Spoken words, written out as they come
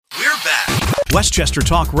Westchester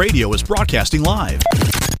Talk Radio is broadcasting live.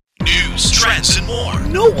 News, trends, and more.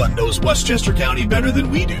 No one knows Westchester County better than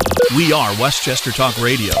we do. We are Westchester Talk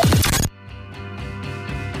Radio.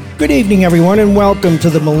 Good evening, everyone, and welcome to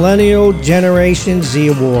the Millennial Generation Z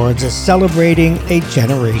Awards, celebrating a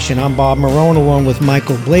generation. I'm Bob Marone, along with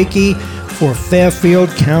Michael Blakey for Fairfield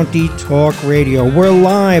County Talk Radio. We're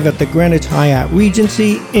live at the Greenwich Hyatt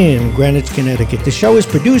Regency in Greenwich, Connecticut. The show is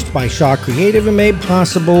produced by Shaw Creative and made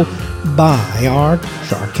possible by our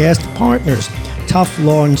Shawcast partners. Tough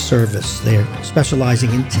Lawn Service. They're specializing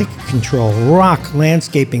in tick control, rock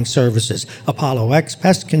landscaping services, Apollo X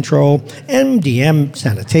pest control, MDM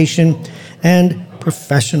sanitation, and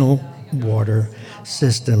professional water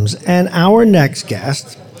systems. And our next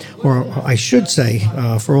guest, or I should say,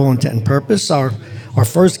 for all intent and purpose, our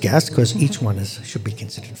first guest, because each one should be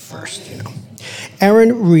considered first,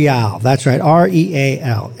 Erin Real. That's right,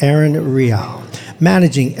 R-E-A-L, Erin Real.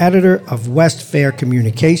 Managing Editor of West Fair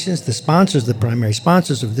Communications, the primary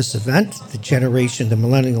sponsors of this event, the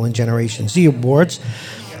Millennial and Generation Z Awards,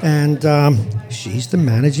 and she's the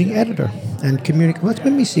Managing Editor and let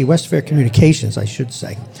me see, West Fair Communications, I should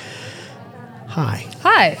say. Hi.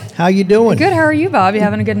 Hi. How you doing? Good. How are you, Bob? You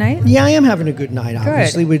having a good night? Yeah, I am having a good night,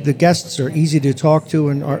 obviously. Good. The guests are easy to talk to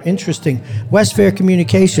and are interesting. West Fair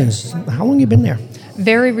Communications, how long have you been there?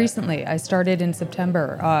 Very recently. I started in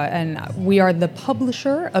September, and we are the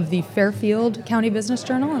publisher of the Fairfield County Business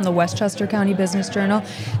Journal and the Westchester County Business Journal.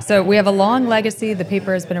 So we have a long legacy. The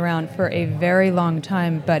paper has been around for a very long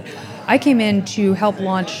time, but I came in to help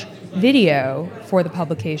launch video for the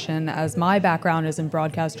publication. As my background is in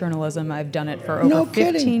broadcast journalism, I've done it for over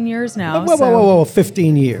 15 years now. Whoa,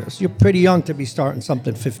 15 years. You're pretty young to be starting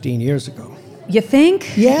something 15 years ago. You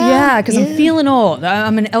think? Yeah. Because I'm feeling old.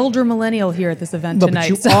 I'm an elder millennial here at this event tonight.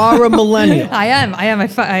 But you are a millennial. I am.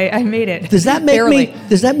 I made it. Does that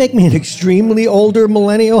make me an extremely older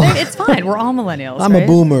millennial? It's fine. We're all millennials. I'm right? a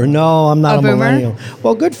boomer. No, I'm not a boomer? millennial.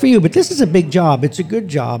 Well, good for you, but this is a big job. It's a good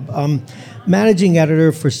job. Managing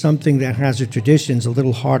editor for something that has a tradition is a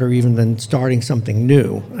little harder even than starting something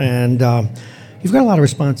new. And you've got a lot of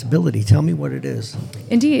responsibility. Tell me what it is.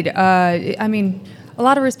 Indeed. A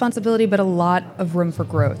lot of responsibility, but a lot of room for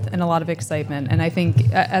growth and a lot of excitement. And I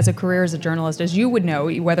think as a career as a journalist, as you would know,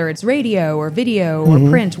 whether it's radio or video or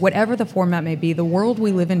print, whatever the format may be, the world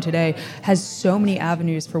we live in today has so many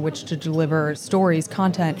avenues for which to deliver stories,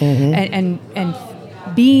 content, and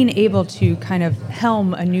being able to kind of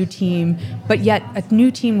helm a new team, but yet a new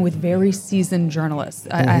team with very seasoned journalists.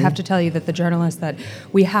 I have to tell you that the journalists that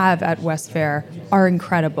we have at West Fair are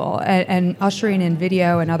incredible. And ushering in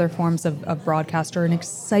video and other forms of broadcast are an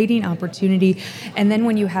exciting opportunity. And then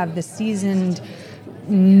when you have the seasoned,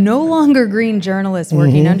 no longer green journalists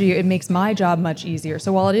working under you, it makes my job much easier.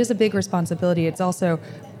 So while it is a big responsibility, it's also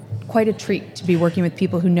quite a treat to be working with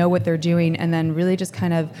people who know what they're doing and then really just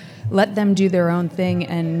kind of let them do their own thing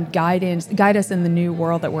and guide us in the new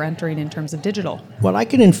world that we're entering in terms of digital. Well, I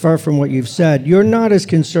can infer from what you've said, you're not as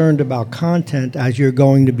concerned about content as you're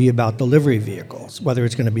going to be about delivery vehicles, whether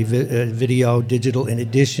it's going to be video, digital, in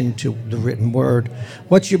addition to the written word.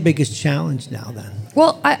 What's your biggest challenge now then?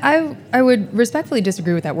 Well, I would respectfully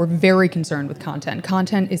disagree with that. We're very concerned with content.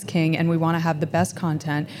 Content is king, and we want to have the best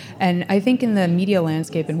content. And I think in the media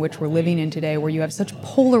landscape in which we're living in today, where you have such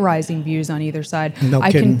polarizing views on either side, I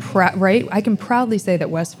can proudly say that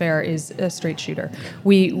West Fair is a straight shooter.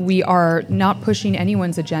 We are not pushing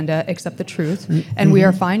anyone's agenda except the truth, and we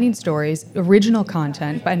are finding stories, original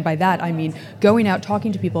content, and by that I mean going out,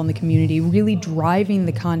 talking to people in the community, really driving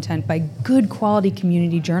the content by good quality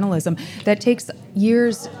community journalism that takes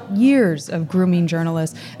years of grooming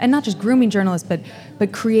journalists, and not just grooming journalists,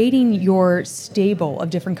 but creating your stable of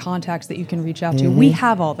different contacts that you can reach out to. We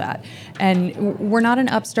have all that, and we're not an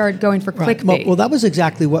upstart going for clickbait. Well, that was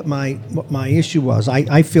exactly what my issue was.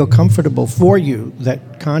 I feel comfortable for you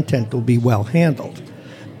that content will be well handled.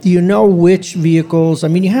 Do you know which vehicles,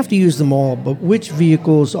 you have to use them all, but which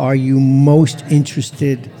vehicles are you most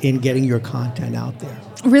interested in getting your content out there?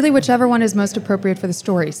 Really, whichever one is most appropriate for the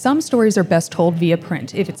story. Some stories are best told via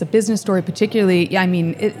print. If it's a business story particularly,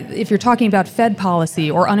 if you're talking about Fed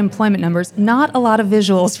policy or unemployment numbers, not a lot of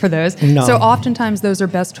visuals for those. No. So oftentimes those are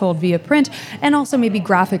best told via print, and also maybe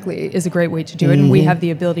graphically is a great way to do it, and we have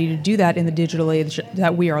the ability to do that in the digital age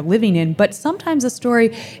that we are living in. But sometimes a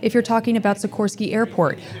story, if you're talking about Sikorsky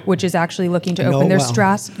Airport, which is actually looking to open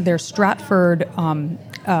their Stratford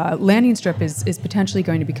landing strip is potentially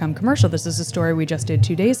going to become commercial. This is a story we just did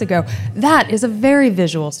 2 days ago. That is a very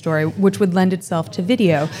visual story, which would lend itself to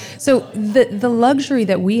video. So the luxury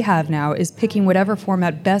that we have now is picking whatever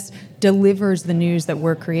format best delivers the news that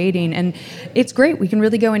we're creating. And it's great. We can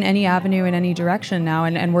really go in any avenue, in any direction now,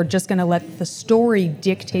 and we're just going to let the story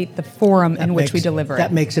dictate the forum in which we deliver it.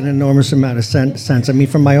 That makes an enormous amount of sense. I mean,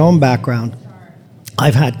 from my own background,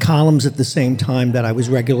 I've had columns at the same time that I was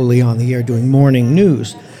regularly on the air doing morning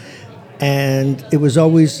news. And it was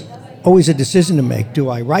always a decision to make. Do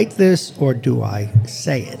I write this or do I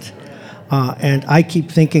say it? And I keep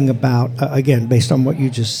thinking about, again, based on what you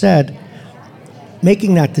just said,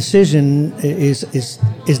 making that decision is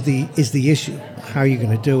the issue. How are you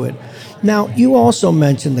going to do it? Now, you also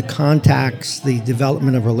mentioned the contacts, the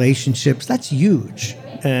development of relationships. That's huge.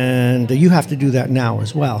 And you have to do that now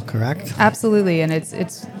as well, correct? Absolutely, and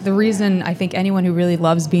it's the reason I think anyone who really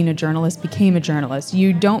loves being a journalist became a journalist.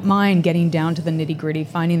 You don't mind getting down to the nitty-gritty,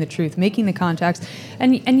 finding the truth, making the contacts,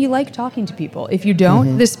 and you like talking to people. If you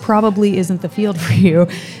don't, this probably isn't the field for you.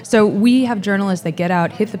 So we have journalists that get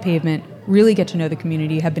out, hit the pavement, really get to know the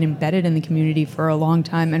community, have been embedded in the community for a long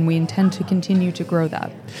time, and we intend to continue to grow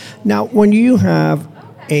that. Now, when you have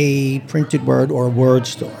a printed word or a word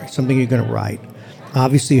story, something you're going to write,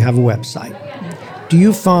 obviously you have a website. Do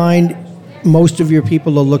you find most of your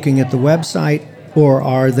people are looking at the website, or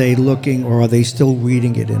are they still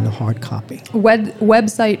reading it in the hard copy?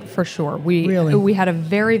 Website for sure. We had a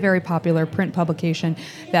very, very popular print publication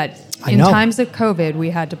that in times of COVID, we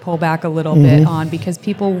had to pull back a little bit on because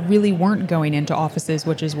people really weren't going into offices,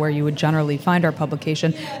 which is where you would generally find our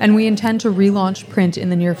publication. And we intend to relaunch print in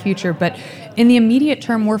the near future. But in the immediate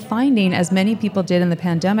term, we're finding, as many people did in the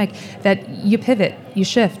pandemic, that you pivot, you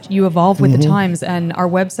shift, you evolve with the times. And our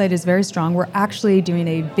website is very strong. We're actually doing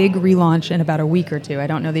a big relaunch in about a week or two. I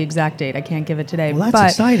don't know the exact date. I can't give it today. Well,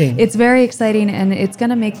 that's exciting. It's very exciting, and it's going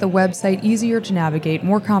to make the website easier to navigate,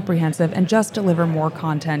 more comprehensive, and just deliver more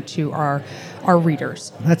content to our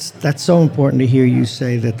readers. That's so important to hear you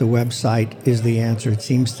say that the website is the answer. It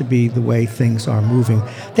seems to be the way things are moving.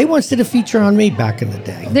 They once did a feature on me back in the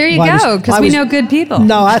day. There you go, because we know good people.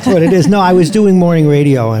 No, that's what it is. No, I was doing morning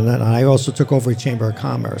radio, and I also took over a Chamber of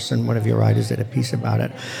Commerce, and one of your writers did a piece about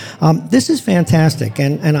it. This is fantastic,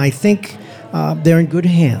 and I think they're in good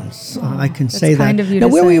hands. I can say that. Kind of you now,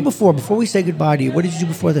 to where say. were you before? Before we say goodbye to you, what did you do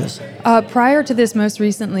before this? Prior to this, most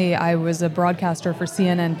recently, I was a broadcaster for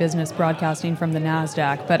CNN Business Broadcasting from the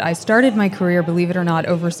NASDAQ. But I started my career, believe it or not,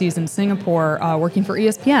 overseas in Singapore, working for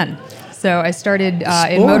ESPN. So I started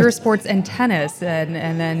in motorsports and tennis,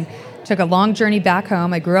 and then took a long journey back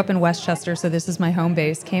home. I grew up in Westchester, so this is my home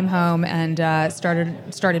base. Came home and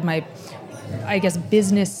started my, I guess,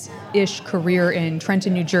 business-ish career in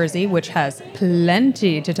Trenton, New Jersey, which has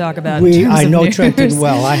plenty to talk about. I know news. Trenton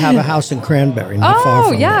well. I have a house in Cranberry, not far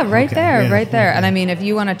from yeah, there. right Okay, right there. And I mean, if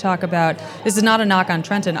you want to talk about, this is not a knock on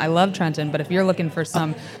Trenton. I love Trenton, but if you're looking for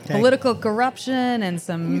some political corruption and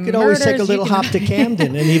some You could always take a little hop to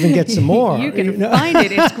Camden and even get some more. You can find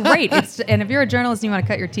it. It's great. And if you're a journalist and you want to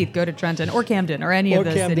cut your teeth, go to Trenton or Camden or any of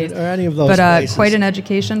those cities. Or any of those But places. quite an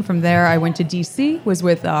education. From there, I went to D.C., was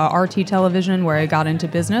with RT Television, where I got into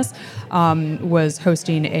business, was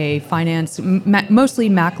hosting a finance, mostly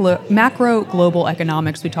macro global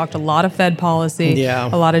economics. We talked a lot of Fed policy, a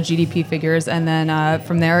lot of GDP figures, and then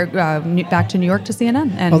from there, back to New York to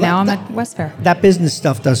CNN, and now I'm at West Fair. That business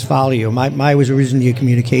stuff does follow you. I was originally a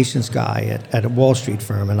communications guy at a Wall Street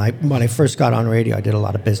firm, and when I first got on radio, I did a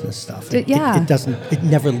lot of business stuff. It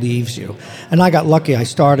never leaves you. And I got lucky.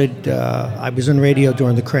 I was in radio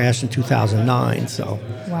during the crash in 2009, so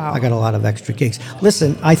I got a lot of extra gigs.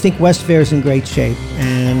 Listen, I think West Fair is in great shape,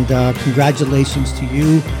 and congratulations to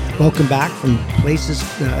you. Welcome back from places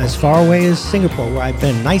as far away as Singapore, where I've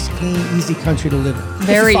been. Nice, clean, easy country to live in.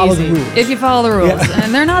 Very easy. If you follow the rules.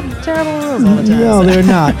 And they're not terrible rules all the time. No, they're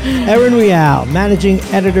not. Erin Real, Managing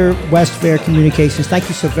Editor, West Fair Communications. Thank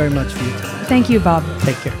you so very much for your time. Thank you, Bob.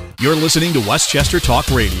 Take care. You're listening to Westchester Talk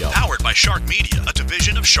Radio, powered by Shark Media, a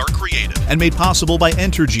division of Shark Creative, and made possible by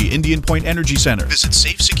Entergy Indian Point Energy Center. Visit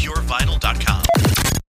safesecurevinyl.com.